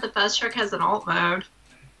like the fact that Fastrack has an alt mode.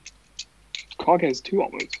 Cog has 2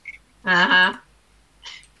 alt modes. Uh-huh.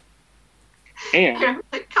 I And don't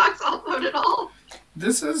like Cog's alt mode at all.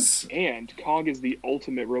 This is... Cog is the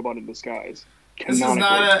ultimate robot in disguise. This is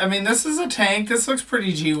not a... I mean, this is a tank. This looks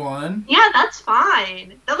pretty G1. Yeah, that's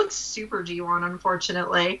fine. That looks super G1,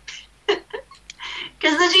 unfortunately. Because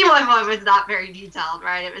the G1 one was not very detailed,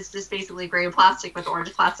 right? It was just basically gray plastic with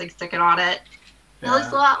orange plastic sticking on it. It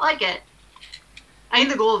looks a lot like it. I think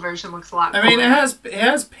the gold version looks a lot cooler. I mean, it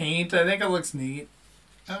has paint. I think it looks neat.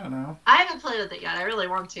 I don't know. I haven't played with it yet. I really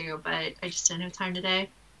want to, but I just didn't have time today.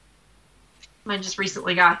 Mine just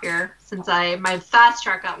recently got here since my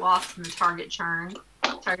Fastrack got lost in the Target churn.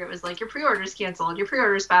 Target was like, your pre-order's canceled, your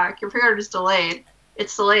pre-order's back, your pre-order's delayed.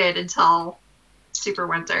 It's delayed until Super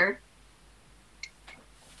Winter.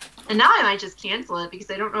 And now I might just cancel it because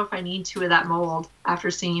I don't know if I need 2 of that mold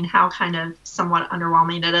after seeing how kind of somewhat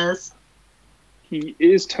underwhelming it is. He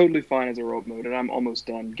is totally fine as a robot mode, and I'm almost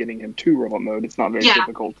done getting him to robot mode. It's not very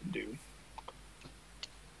difficult to do.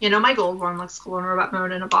 You know, my gold one looks cool in robot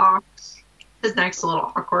mode in a box. His neck's a little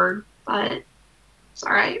awkward, but it's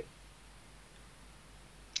alright.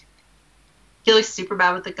 He looks super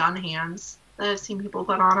bad with the gun hands that I've seen people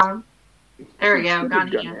put on him. There we go, gun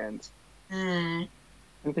hands.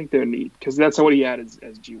 I think they're neat, because that's what he had as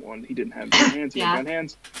G1. He didn't have gun hands, he had gun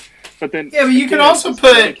hands. But then, yeah, but you can also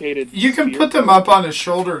put them up on his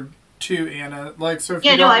shoulder too, Anna. Like, so if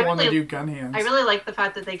you don't want to do gun hands. I really like the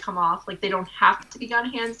fact that they come off. Like, they don't have to be gun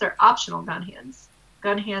hands. They're optional gun hands.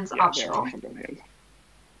 Gun hands optional. Gun hands.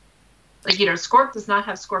 Like, you know, Scorp does not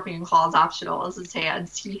have scorpion claws optional as his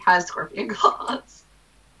hands. He has scorpion claws.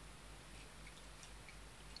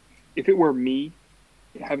 If it were me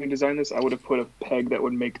having designed this, I would have put a peg that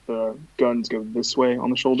would make the guns go this way on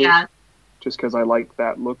the shoulders. Yeah. Just because I like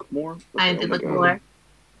that look more. I did look cooler.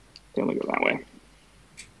 They only go that way.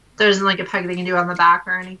 There isn't like a peg they can do on the back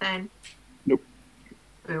or anything. Nope.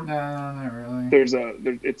 Ooh. No, not really.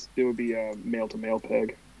 It would be a male to male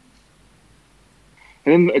peg.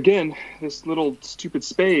 And then again, this little stupid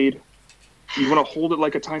spade. You want to hold it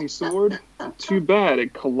like a tiny sword? Too bad.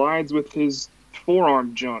 It collides with his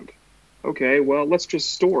forearm junk. Okay, well, let's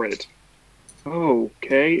just store it.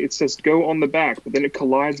 Okay, it says go on the back, but then it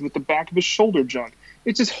collides with the back of his shoulder junk.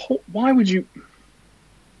 It's just, why would you...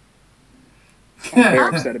 I'm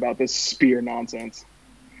very upset about this spear nonsense.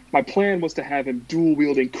 My plan was to have him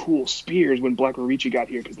dual-wielding cool spears when Black Orichi got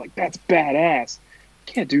here, because, like, that's badass.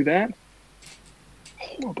 Can't do that.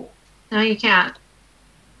 Horrible. No, you can't.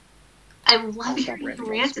 I love hearing you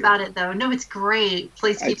rant about it, though. No, it's great.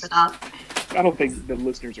 Please keep it up. I don't think the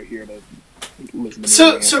listeners are here to listen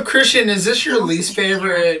to me. So Christian, is this your least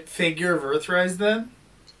favorite figure of Earthrise, then?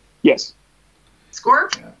 Yes.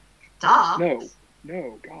 Scorp? Yeah. Duh.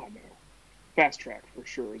 No, God, no. Fastrack, for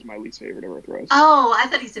sure, is my least favorite of Earthrise. Oh, I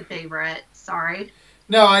thought he said favorite. Sorry.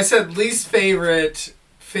 No, I said least favorite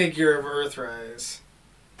figure of Earthrise.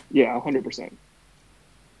 Yeah, 100%.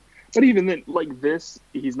 But even then, like this,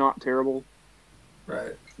 he's not terrible.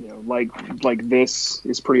 Right. You know, like this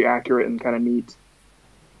is pretty accurate and kind of neat.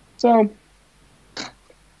 So,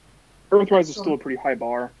 Earthrise is still a pretty high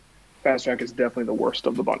bar. Fastrack is definitely the worst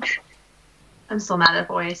of the bunch. I'm still mad at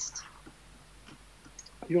Voiced.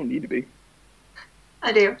 You don't need to be.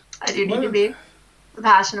 I do. I do need to be. It's a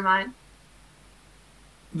passion of mine.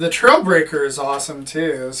 The Trailbreaker is awesome,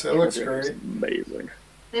 too, so it looks great. Amazing.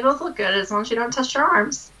 They both look good as long as you don't touch your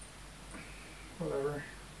arms. Whatever.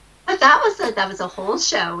 But that was a whole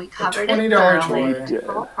show. We covered it. $20 toy. We did.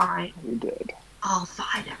 All fine. We did. All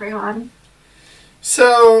fine, everyone.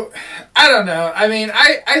 So, I don't know. I mean,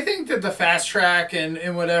 I think that the Fastrack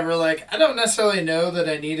and whatever, like, I don't necessarily know that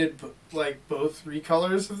I needed, like, both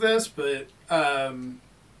recolors of this, but,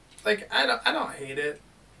 like, I don't hate it.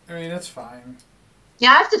 I mean, it's fine.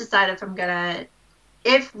 Yeah, I have to decide if I'm gonna,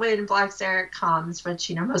 when Black Derek comes, which,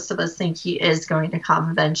 you know, most of us think he is going to come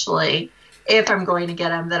eventually, if I'm going to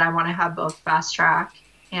get him, then I want to have both Fastrack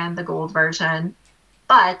and the gold version.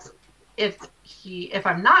 But if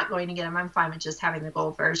I'm not going to get him, I'm fine with just having the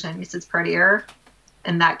gold version because it's prettier,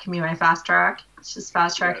 and that can be my Fastrack. It's just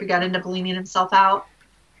Fastrack who got into bleeding himself out.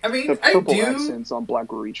 I mean, the purple accents on Black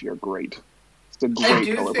Orichi are great. It's a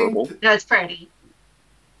great color purple. No, it's pretty.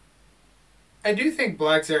 I do think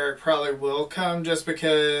Black Xeric probably will come just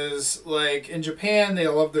because, like, in Japan, they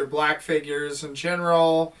love their black figures in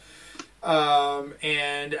general.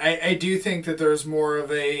 And I do think that there's more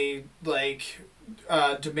of a, like,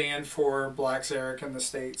 demand for Black Xeric in the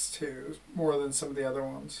States, too, more than some of the other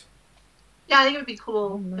ones. Yeah, I think it would be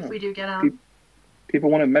cool if we do get them.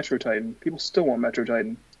 People wanted Metro Titan. People still want Metro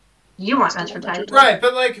Titan. You want Metro Titan. Right,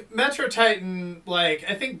 but, like, Metro Titan, like,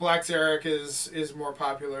 I think Black Xeric is more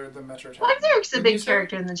popular than Metro Titan. Black Xeric's a big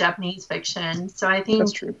character in the Japanese fiction, so I think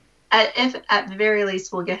that's true. If at the very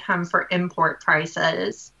least we'll get him for import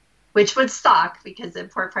prices, which would suck because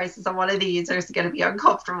import prices on one of these are going to be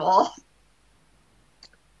uncomfortable.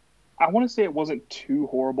 I want to say it wasn't too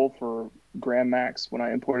horrible for Grandmax when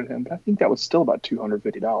I imported him, but I think that was still about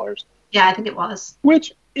 $250. Yeah, I think it was.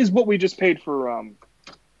 Which is what we just paid for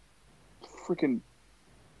freaking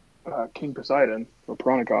King Poseidon for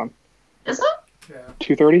Piranacon. Is it? Yeah.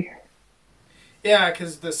 $230? Yeah,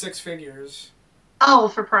 because the 6 figures. Oh,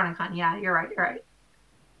 for Piranacon. Yeah, you're right.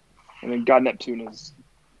 And then God Neptune is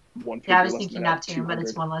one figure. Yeah, I was thinking Neptune, but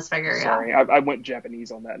it's one less figure. Sorry, yeah. I went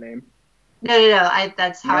Japanese on that name. No.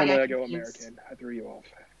 That's how I got go confused. American. I threw you off.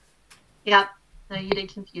 Yep. No, you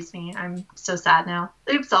did confuse me. I'm so sad now.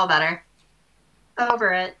 Oops, all better.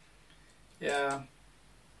 Over it. Yeah.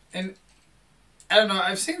 And I don't know,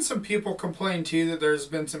 I've seen some people complain too that there's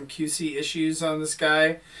been some QC issues on this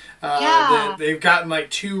guy. Yeah. They've gotten like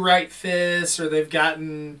 2 right fists, or they've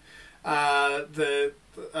gotten the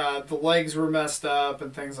legs were messed up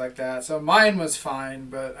and things like that. So mine was fine,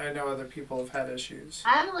 but I know other people have had issues.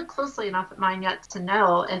 I haven't looked closely enough at mine yet to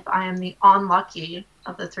know if I am the unlucky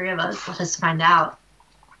of the 3 of us. Let us find out.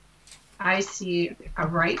 I see a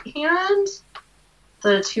right hand.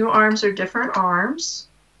 The 2 arms are different arms.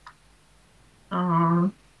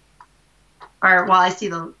 I see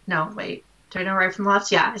no, wait. Do I know right from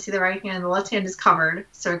left? Yeah, I see the right hand. The left hand is covered.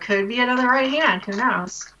 So it could be another right hand. Who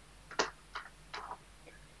knows?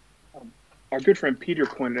 Our good friend Peter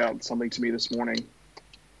pointed out something to me this morning.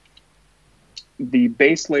 The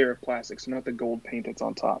base layer of plastic, so not the gold paint that's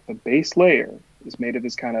on top, the base layer is made of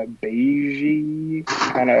this kind of beigey,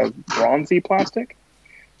 kind of bronzy plastic,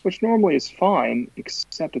 which normally is fine,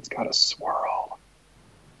 except it's got a swirl.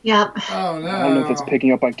 Yep. Oh, no. I don't know if it's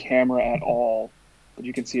picking up on camera at all, but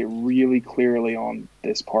you can see it really clearly on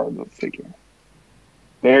this part of the figure.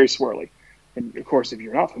 Very swirly. And, of course, if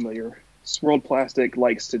you're not familiar, swirled plastic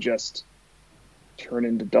likes to just turn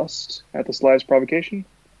into dust at the slightest provocation.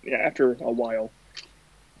 Yeah, after a while.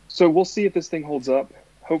 So we'll see if this thing holds up.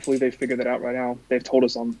 Hopefully they figured that out right now. They've told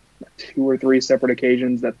us on 2 or 3 separate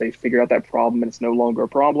occasions that they figured out that problem and it's no longer a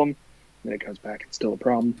problem. And then it comes back, it's still a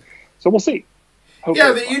problem. So we'll see. Hopefully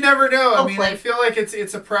yeah, but you never know. Hopefully. I mean, I feel like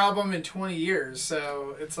it's a problem in 20 years.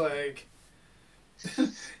 So it's like,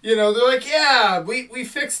 you know, they're like, yeah, we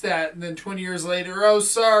fixed that. And then 20 years later, oh,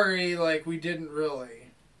 sorry, like we didn't really.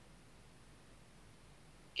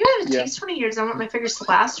 Even if it takes 20 years, I want my figures to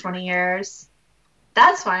last 20 years.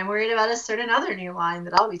 That's why I'm worried about a certain other new line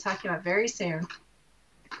that I'll be talking about very soon.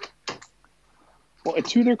 Well,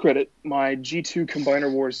 to their credit, my G2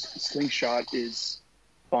 Combiner Wars slingshot is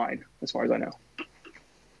fine, as far as I know.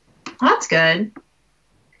 That's good.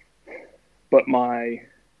 But my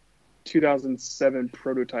 2007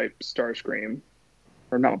 prototype Starscream,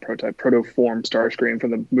 or not prototype, protoform Starscream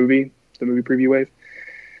from the movie preview wave,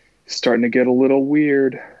 is starting to get a little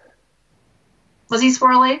weird. Was he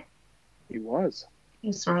swirly? He was. He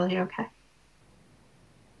was swirly, okay.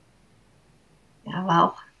 Yeah,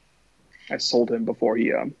 well. I sold him before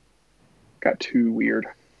he got too weird.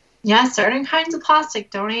 Yeah, certain kinds of plastic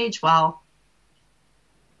don't age well.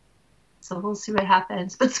 So we'll see what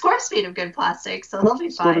happens. But Scorp's made of good plastic, so they'll be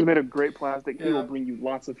fine. Scorp is made of great plastic. Yeah. He will bring you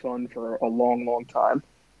lots of fun for a long, long time.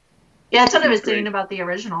 Yeah, that's what I was saying about the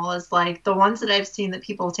original, is like the ones that I've seen that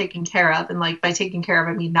people have taken care of, and like by taking care of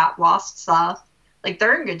I mean not lost stuff, like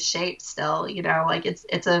they're in good shape still, you know, like it's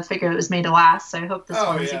a figure that was made to last, so I hope this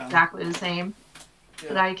one is exactly the same. Yeah.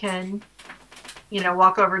 That I can, you know,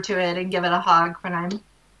 walk over to it and give it a hug when I'm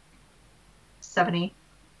 70.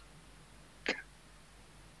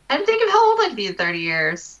 And think of how old I'd be in 30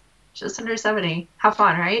 years. Just under 70. How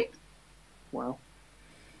fun, right? Wow.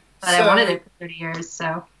 But I wanted it for 30 years, so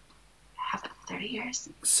I have it for 30 years.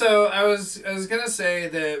 So I was gonna say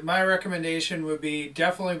that my recommendation would be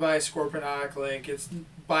definitely buy Scorponok. Like, it's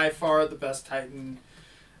by far the best Titan.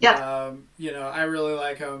 Yeah. You know, I really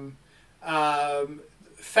like him.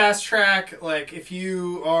 Fastrack, like if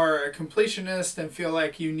you are a completionist and feel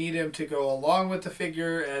like you need him to go along with the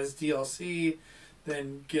figure as DLC,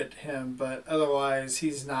 then get him. But otherwise,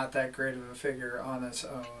 he's not that great of a figure on his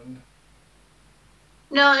own.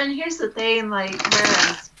 No, and here's the thing, like,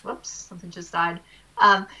 whereas, whoops, something just died.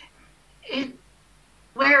 It,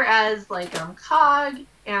 whereas, like, Cog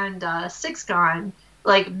and Six Gon,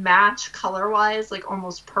 like, match color-wise, like,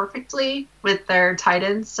 almost perfectly with their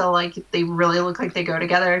Titans, so, like, they really look like they go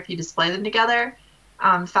together if you display them together.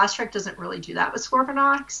 Fastrack doesn't really do that with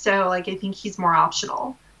Scorponok, so, like, I think he's more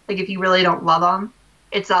optional. Like, if you really don't love him,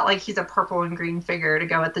 it's not like he's a purple and green figure to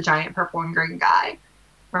go with the giant purple and green guy.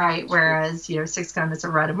 Right, whereas, you know, Six Gun is a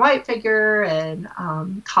red and white figure, and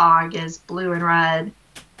Cog is blue and red,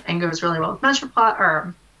 and goes really well with Metroplot,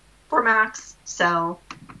 or Formax, so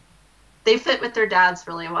they fit with their dads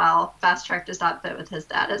really well. Fastrack does not fit with his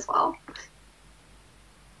dad as well.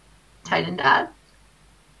 Titan dad.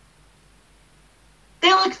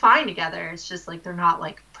 They look fine together, it's just, like, they're not,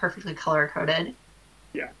 like, perfectly color-coded.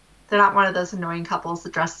 Yeah. They're not one of those annoying couples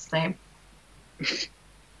that dress the same.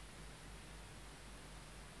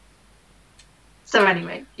 So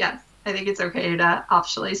anyway, yes, I think it's okay to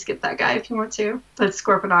optionally skip that guy if you want to. But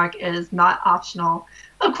Scorponok is not optional.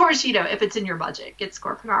 Of course, you know, if it's in your budget, get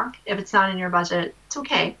Scorponok. If it's not in your budget, it's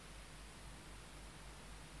okay.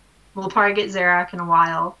 We'll probably get Zarak in a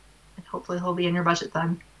while, and hopefully he'll be in your budget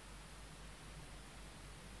then.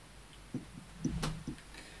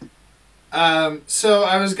 So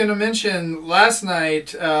I was going to mention last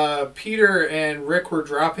night, Peter and Rick were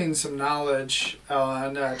dropping some knowledge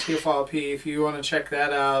on TFYLP. If you want to check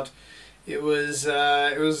that out, it was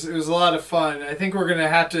a lot of fun. I think we're going to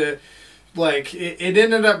have to, like, it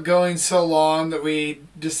ended up going so long that we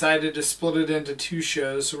decided to split it into 2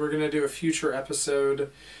 shows. So we're going to do a future episode.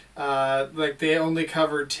 Like, they only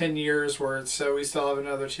covered 10 years worth, so we still have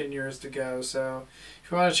another 10 years to go. So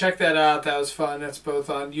if you want to check that out, that was fun. That's both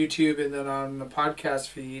on YouTube and then on the podcast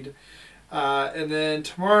feed. And then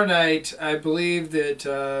tomorrow night, I believe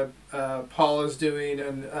that Paul is doing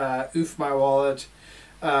an Oof My Wallet.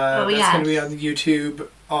 That's going to be on YouTube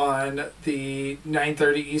on the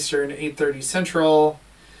 9:30 Eastern, 8:30 Central.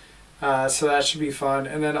 So that should be fun.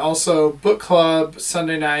 And then also Book Club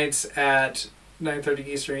Sunday nights at 9:30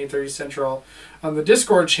 Eastern, 8:30 Central on the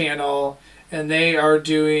Discord channel. And they are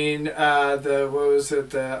doing the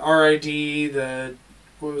RID,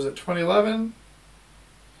 2011?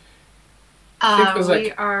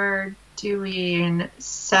 We are doing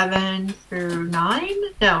 7 through 9?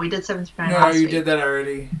 No, we did 7 through 9 last week. No, you did that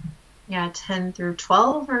already. Yeah, 10 through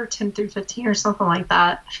 12 or 10 through 15 or something like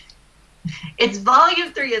that. It's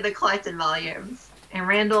volume 3 of the collected volumes. And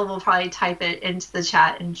Randall will probably type it into the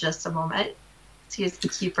chat in just a moment. He's the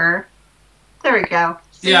keeper. There we go.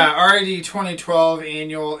 See? Yeah, RID 2012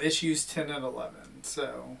 annual issues 10 and 11.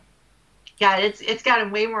 So. Yeah, it's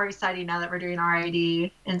gotten way more exciting now that we're doing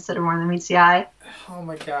RID instead of More Than Meets the Eye. Oh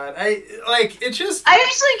my god. I actually kept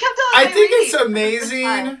on I think it's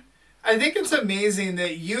amazing. I think it's amazing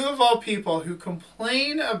that you of all people who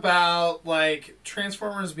complain about, like,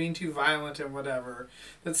 Transformers being too violent and whatever,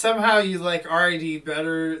 that somehow you like RID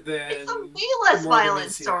better than... It's a way less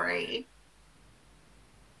violent story.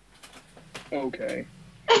 Okay.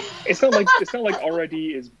 It's not like RID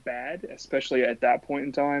is bad, especially at that point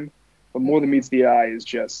in time. But More Than Meets the Eye is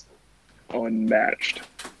just unmatched.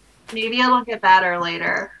 Maybe it'll get better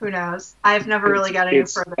later. Who knows? I've never really got any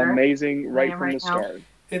further. It's amazing right from the start.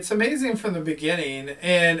 It's amazing from the beginning.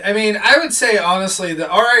 And, I mean, I would say, honestly, the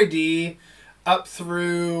RID up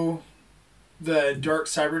through the Dark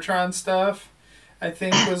Cybertron stuff, I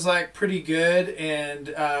think was, like, pretty good.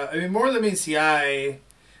 And, I mean, More Than Meets the Eye,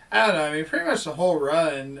 I don't know. I mean, pretty much the whole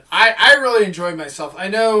run. I really enjoyed myself. I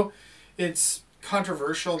know it's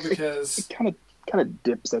controversial because... It kind of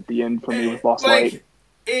dips at the end for me with Lost Light.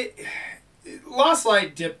 Lost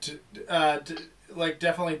Light dipped,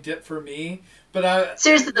 definitely dipped for me. But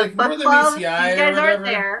seriously, the like, book More Than club, Meets the Eye you guys or aren't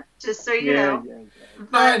there, just so you know. Yeah.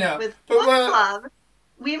 But I know. With book club,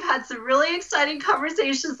 we've had some really exciting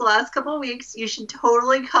conversations the last couple of weeks. You should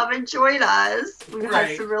totally come and join us. We've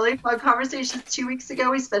had some really fun conversations. 2 weeks ago,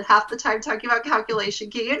 we spent half the time talking about Calculation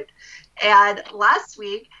King. And last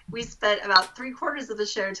week, we spent about 3/4 of the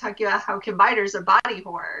show talking about how Combiners are body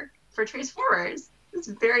horror for Transformers. It's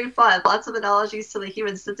very fun. Lots of analogies to the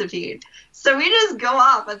human centipede. So we just go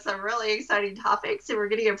off on some really exciting topics, and we're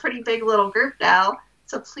getting a pretty big little group now.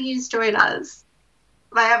 So please join us.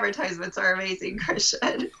 My advertisements are amazing,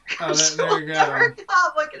 Christian. There you go. Never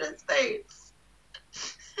come. Look at his face.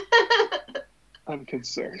 I'm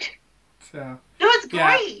concerned. So. No, it's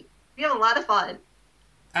great. We have a lot of fun.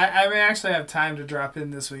 I may actually have time to drop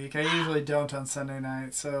in this week. I usually don't on Sunday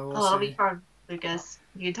night, so we'll see. It'll be fun, Lucas.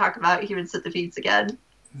 You can talk about human centipedes again.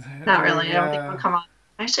 Not really. I don't think it'll come on.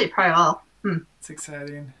 Actually, it probably will. It's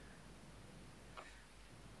exciting.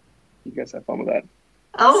 You guys have fun with that.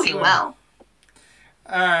 Oh, we will. All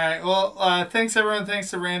right. Well, thanks everyone. Thanks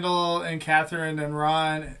to Randall and Catherine and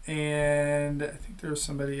Ron, and I think there was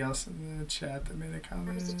somebody else in the chat that made a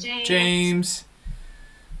comment. James.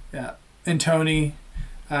 Yeah, and Tony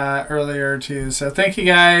earlier too. So thank you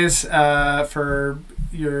guys for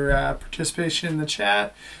your participation in the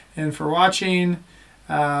chat and for watching.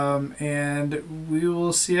 And we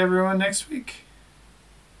will see everyone next week.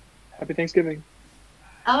 Happy Thanksgiving.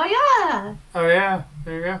 Oh, yeah. Oh, yeah.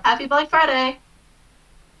 There you go. Happy Black Friday.